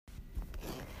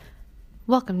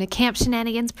Welcome to Camp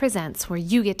Shenanigans Presents, where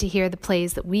you get to hear the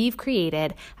plays that we've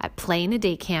created at Play in a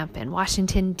Day Camp in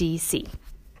Washington, D.C.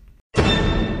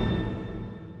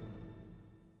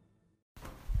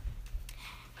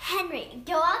 Henry,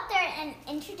 go out there and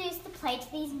introduce the play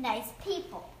to these nice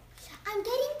people. I'm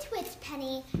getting to it,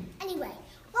 Penny. Anyway,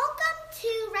 welcome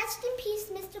to Rest in Peace,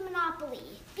 Mr. Monopoly.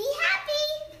 Be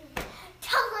happy!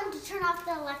 Tell them to turn off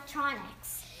the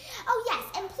electronics. Oh, yes,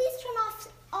 and please turn off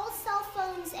all cell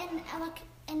phones and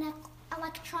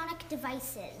electronic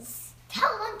devices.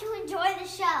 Tell them to enjoy the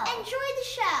show. Enjoy the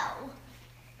show.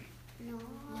 No.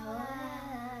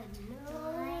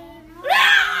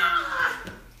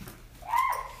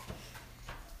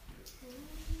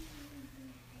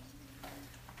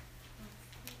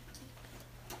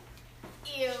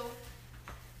 Ew.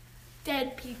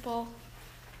 Dead people.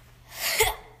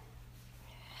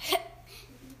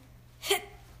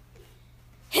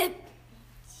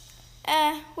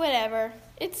 Whatever.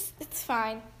 It's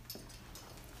fine.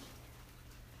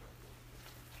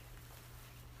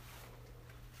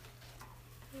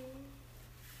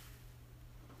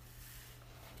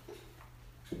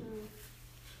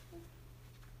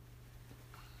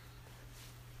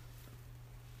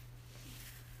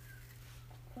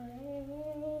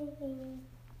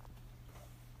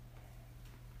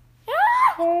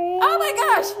 Oh my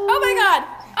gosh! Oh my god!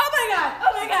 Oh my god!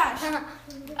 Oh my gosh!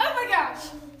 Oh my gosh!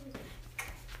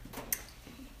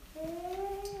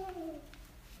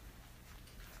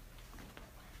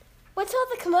 What's all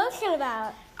the commotion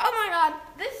about? Oh my god!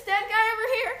 This dead guy over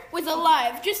here was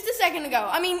alive just a second ago.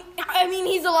 I mean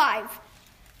he's alive.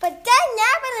 But dead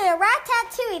nabbit and a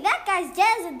rat-tattooey, that guy's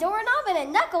dead as a doorknob in a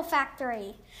knuckle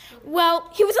factory. Well,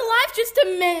 he was alive just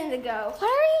a minute ago. What are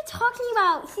you talking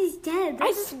about? He's dead.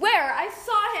 I swear, I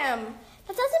saw him.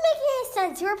 That doesn't make any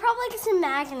sense. You were probably just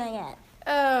imagining it.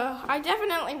 I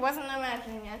definitely wasn't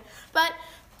imagining it. But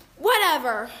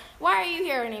whatever. Why are you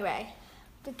here anyway?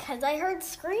 Because I heard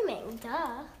screaming.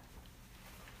 Duh.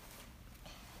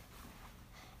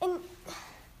 And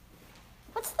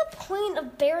what's the point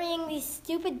of burying these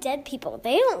stupid dead people?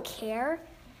 They don't care.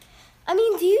 I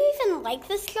mean, do you even like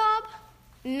this job?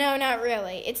 No, not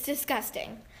really. It's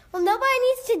disgusting. Well, nobody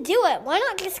needs to do it. Why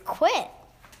not just quit?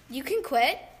 You can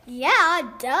quit? Yeah,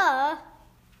 duh.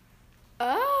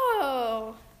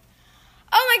 Oh.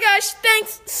 Oh my gosh,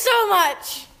 thanks so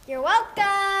much. You're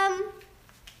welcome.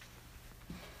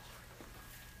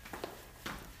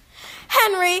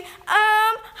 Henry.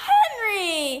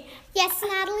 Henry. Yes,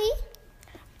 Natalie?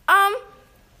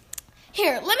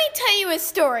 Here, let me tell you a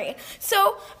story.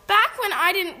 So, back when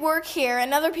I didn't work here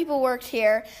and other people worked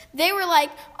here, they were like,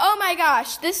 oh my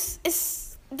gosh, this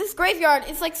graveyard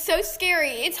is like so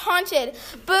scary. It's haunted.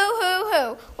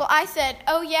 Boo-hoo-hoo. Well, I said,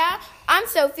 oh yeah? I'm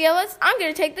so fearless, I'm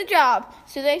going to take the job.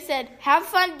 So they said, have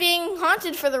fun being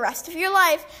haunted for the rest of your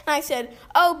life. And I said,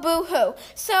 oh, boo-hoo.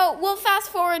 So we'll fast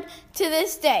forward to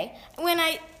this day when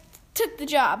I took the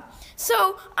job.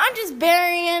 So I'm just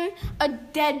burying a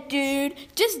dead dude,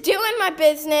 just doing my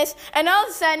business, and all of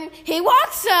a sudden he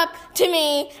walks up to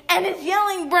me and is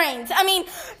yelling brains. I mean,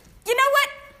 you know what?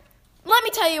 Let me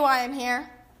tell you why I'm here.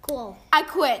 Cool. I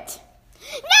quit.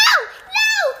 No!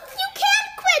 You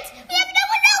can't quit! We have no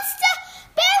one else to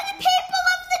bury the people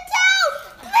of the town!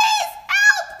 Please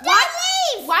help! Don't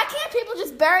leave! Why can't people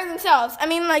just bury themselves? I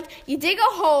mean, like, you dig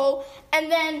a hole,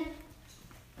 and then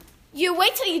you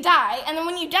wait till you die, and then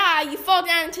when you die, you fall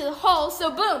down into the hole, so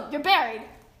boom, you're buried.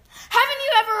 Haven't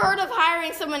you ever heard of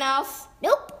hiring someone else?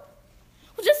 Nope.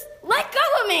 Well, just let go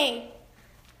of me.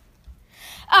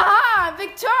 Aha, I'm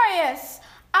victorious.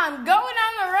 I'm going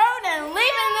on the road and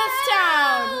leaving this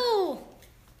town.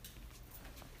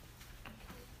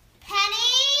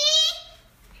 Penny?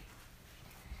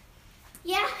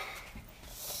 Yeah?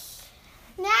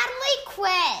 Natalie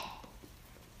quit.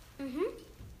 Mm-hmm.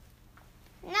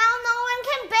 Now no one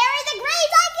can bury the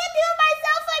graves. I can do it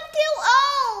myself. I'm too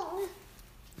old.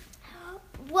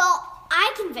 Well,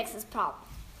 I can fix this problem.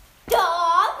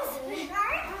 Dogs.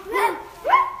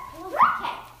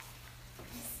 Okay.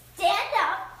 Stand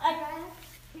up.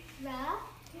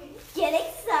 Get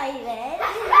excited.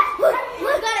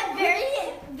 We've got a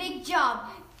very big job.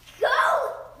 Go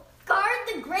guard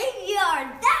the graveyard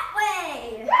that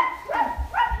way.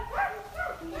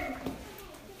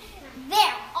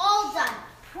 There, all done.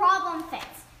 Problem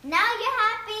fixed. Now you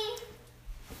happy?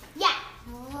 Yeah.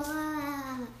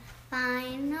 Nora,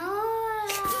 I know.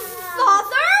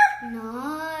 Father?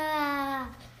 Nora,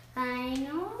 I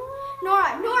know. Nora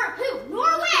who?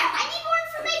 Nora where? I need more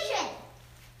information.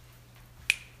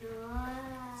 Nora.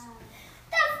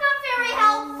 That's not very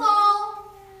helpful.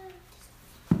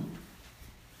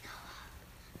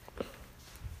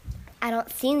 I don't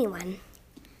see anyone.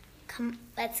 Come,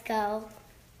 let's go.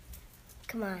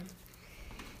 Come on.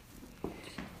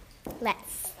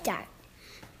 Let's start.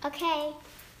 Okay.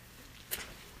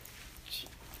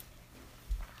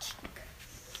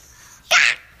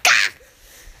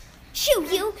 Shoo,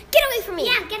 you! Get away from me!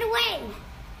 Yeah, get away.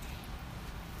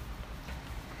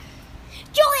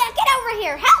 Julia, get over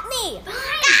here! Help me!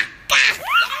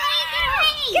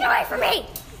 Get away from me.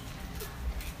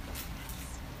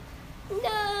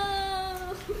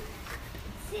 No!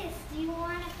 Sis, do you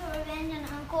want to revenge on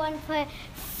Uncle and put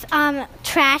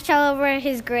trash all over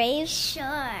his grave?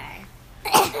 Sure.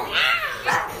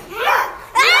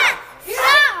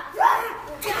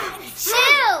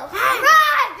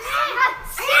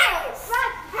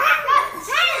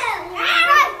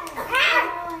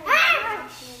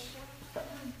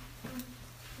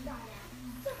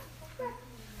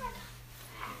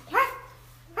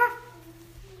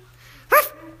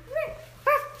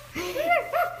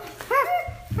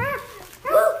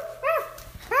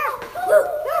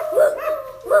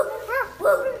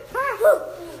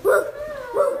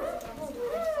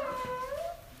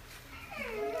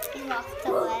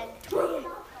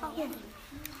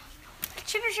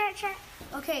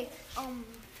 Okay,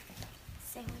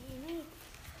 say what you need.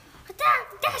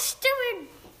 That stupid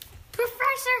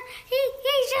professor, he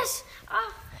just,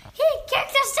 he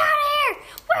kicked us out of here.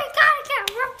 We gotta get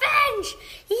revenge.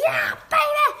 Yeah,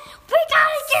 baby, we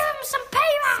gotta give him some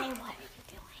payback. Say what are you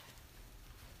doing?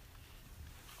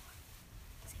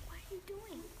 Say what are you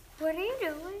doing? What are you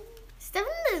doing?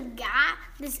 Stuffing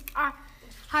this guy,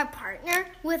 our partner,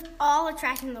 with all the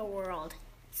trash in the world.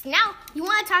 So now, you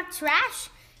want to talk trash?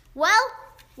 Well,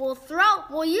 we'll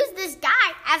use this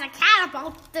guy as a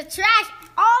catapult to trash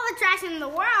all the trash in the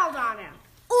world on him.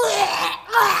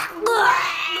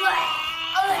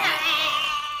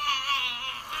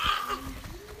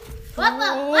 What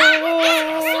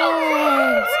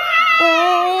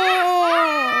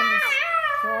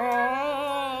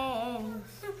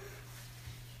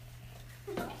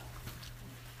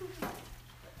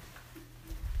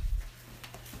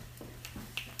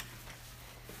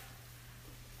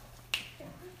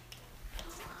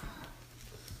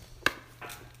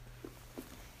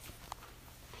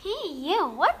Hey, you,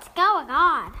 what's going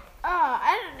on?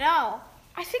 I don't know.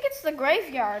 I think it's the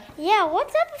graveyard. Yeah,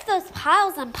 what's up with those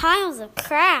piles and piles of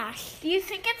trash? Do you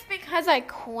think it's because I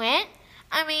quit?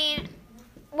 I mean,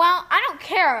 well, I don't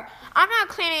care. I'm not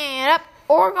cleaning it up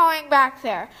or going back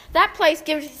there. That place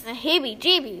gives us the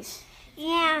heebie-jeebies.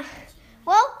 Yeah.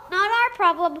 Well, not our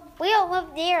problem. We don't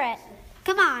live near it.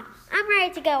 Come on, I'm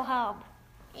ready to go home.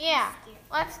 Yeah,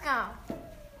 let's go.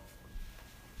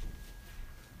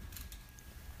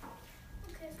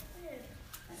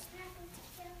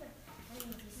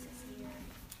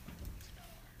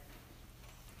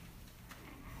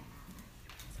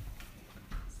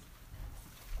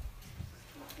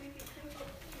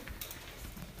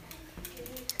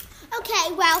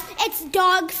 Okay, well, it's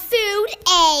dog food,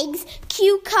 eggs,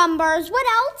 cucumbers. What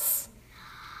else?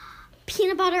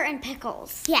 Peanut butter and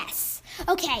pickles. Yes.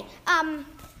 Okay,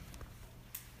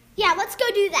 yeah, let's go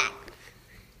do that.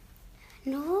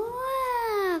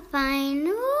 Noah, fine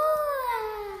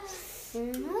Noah.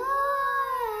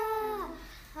 Noah,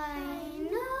 fine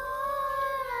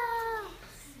Noah.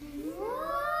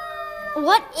 Noah.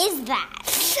 What is that?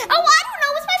 Oh, I don't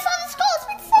know. It's my father's skull.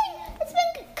 It's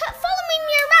been following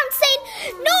me around saying,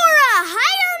 Nora,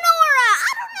 hire Nora.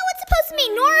 I don't know what it's supposed to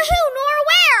mean. Nora who? Nora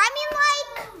where? I mean,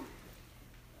 like...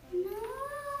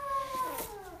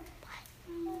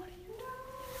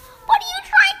 What are you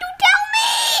trying to tell me?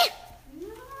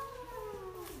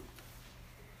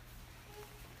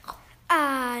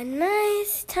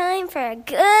 Nice time for a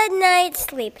good night's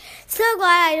sleep. So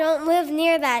glad I don't live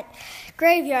near that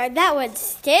graveyard. That would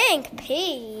stink.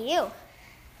 P.U.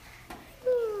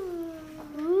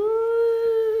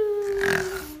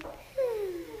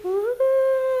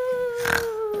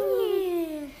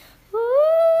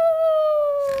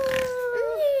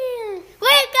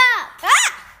 Wake up!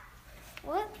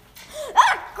 What?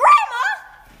 Grandma!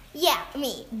 Yeah,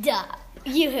 me. Duh.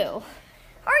 You who?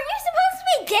 Are you supposed to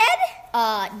be dead?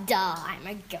 Duh, I'm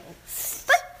a ghost.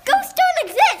 But ghosts don't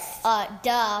exist.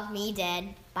 Duh, me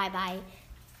dead. Bye-bye.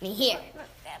 Me here.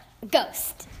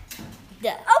 Ghost. Duh.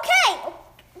 Okay,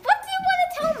 what do you want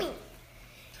to tell me?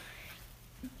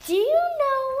 Do you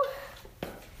know,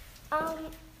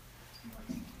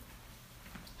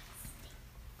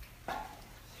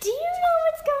 do you know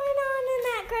what's going on in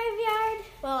that graveyard?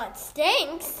 Well, it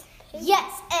stinks.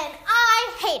 Yes, and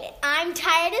I hate it. I'm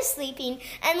tired of sleeping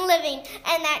and living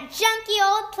in that junky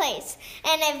old place.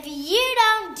 And if you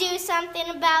don't do something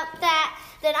about that,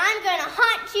 then I'm going to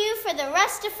haunt you for the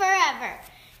rest of forever.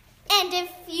 And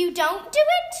if you don't do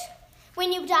it,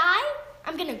 when you die,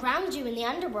 I'm going to ground you in the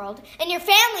underworld, and your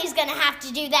family's going to have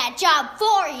to do that job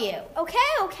for you.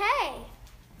 Okay.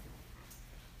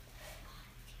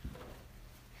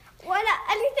 What?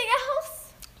 Anything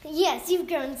else? Yes, you've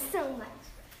grown so much.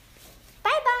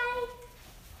 Bye-bye.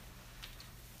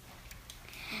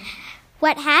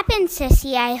 What happened,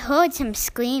 Sissy? I heard some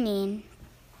screaming.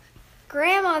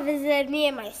 Grandma visited me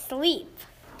in my sleep.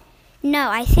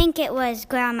 No, I think it was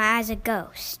Grandma as a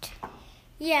ghost.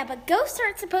 Yeah, but ghosts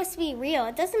aren't supposed to be real.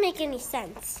 It doesn't make any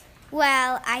sense.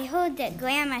 Well, I heard that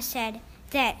Grandma said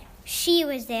that she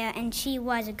was there and she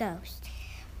was a ghost.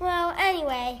 Well,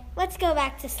 anyway, let's go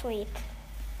back to sleep.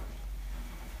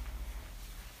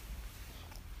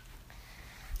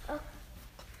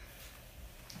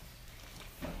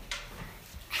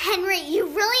 Henry, you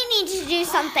really need to do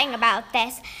something about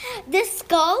this. This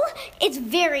skull is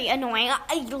very annoying.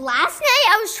 Last night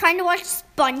I was trying to watch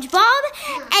SpongeBob,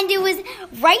 and it was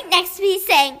right next to me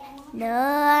saying,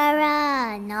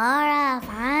 Nora,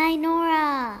 find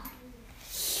Nora.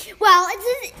 Well,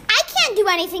 I can't do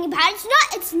anything about it.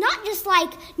 It's not just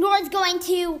like Nora's going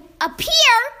to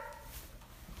appear.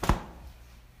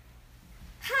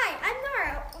 Hi, I'm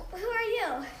Nora. Who are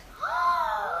you?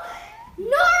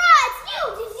 Nora, it's you!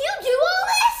 Did you do all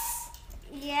this?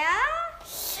 Yeah?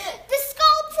 The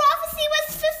skull prophecy was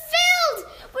fulfilled!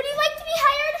 Would you like to be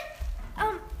hired?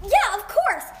 Yeah, of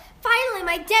course. Finally,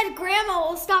 my dead grandma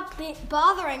will stop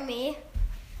bothering me.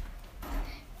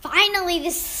 Finally, the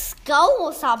skull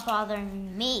will stop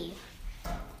bothering me.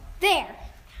 There.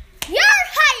 You're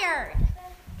hired!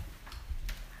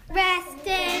 Rest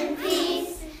in peace.